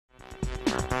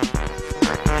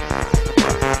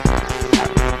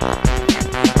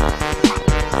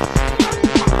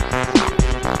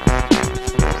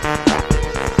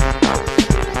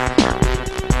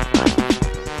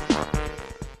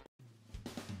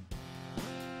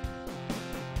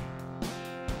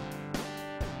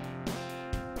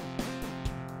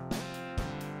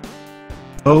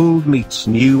Old meets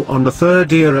new on the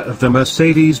third era of the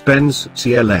Mercedes-Benz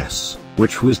CLS,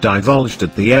 which was divulged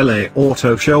at the LA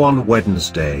Auto Show on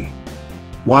Wednesday.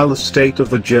 While the state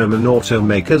of the German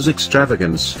automaker's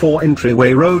extravagance for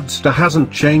entryway roadster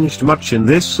hasn't changed much in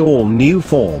this all-new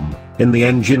form, in the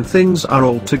engine things are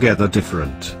altogether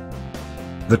different.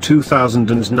 The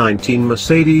 2019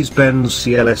 Mercedes-Benz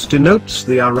CLS denotes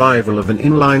the arrival of an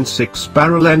inline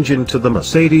six-barrel engine to the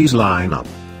Mercedes lineup,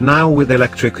 now with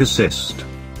electric assist.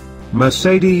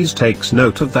 Mercedes takes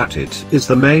note of that it is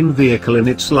the main vehicle in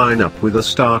its lineup with a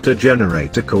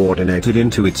starter-generator coordinated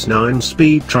into its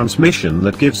 9-speed transmission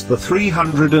that gives the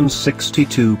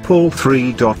 362-pull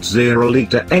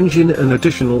 3.0-litre engine an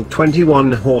additional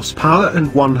 21 horsepower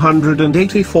and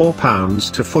 184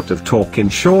 pounds-to-foot of torque in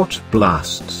short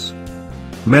blasts.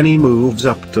 Many moves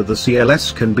up to the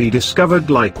CLS can be discovered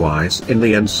likewise in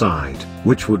the inside,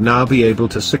 which would now be able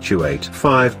to situate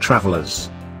 5 travelers.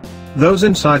 Those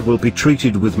inside will be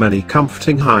treated with many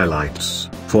comforting highlights,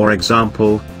 for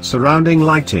example, surrounding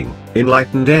lighting,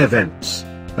 enlightened air vents,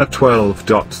 a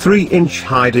 12.3-inch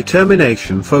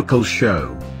high-definition focal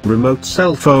show, remote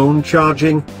cell phone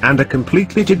charging, and a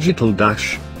completely digital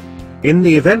dash. In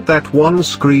the event that one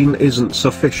screen isn't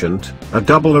sufficient, a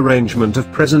double arrangement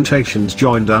of presentations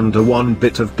joined under one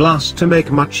bit of glass to make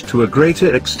much to a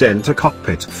greater extent a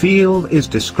cockpit feel is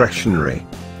discretionary.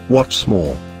 What's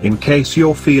more, in case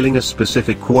you're feeling a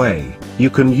specific way, you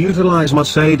can utilize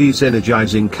Mercedes'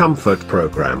 energizing comfort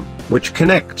program, which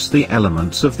connects the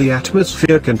elements of the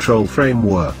atmosphere control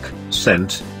framework,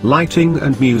 scent, lighting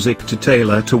and music to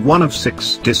tailor to one of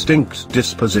 6 distinct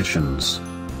dispositions.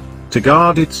 To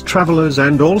guard its travelers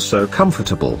and also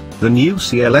comfortable, the new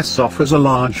CLS offers a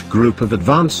large group of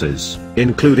advances,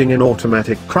 including an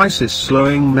automatic crisis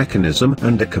slowing mechanism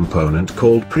and a component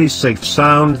called pre-safe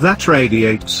sound that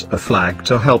radiates a flag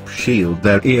to help shield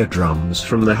their eardrums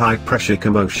from the high-pressure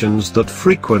commotions that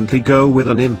frequently go with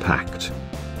an impact.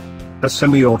 A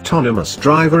semi-autonomous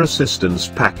driver assistance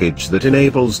package that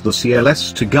enables the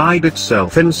CLS to guide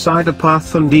itself inside a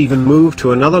path and even move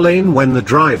to another lane when the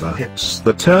driver hits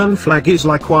the turn flag is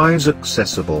likewise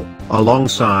accessible,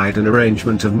 alongside an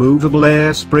arrangement of movable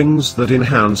air springs that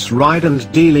enhance ride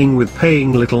and dealing with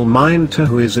paying little mind to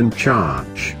who is in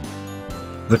charge.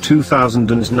 The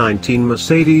 2019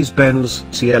 Mercedes-Benz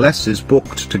CLS is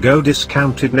booked to go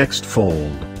discounted next fall.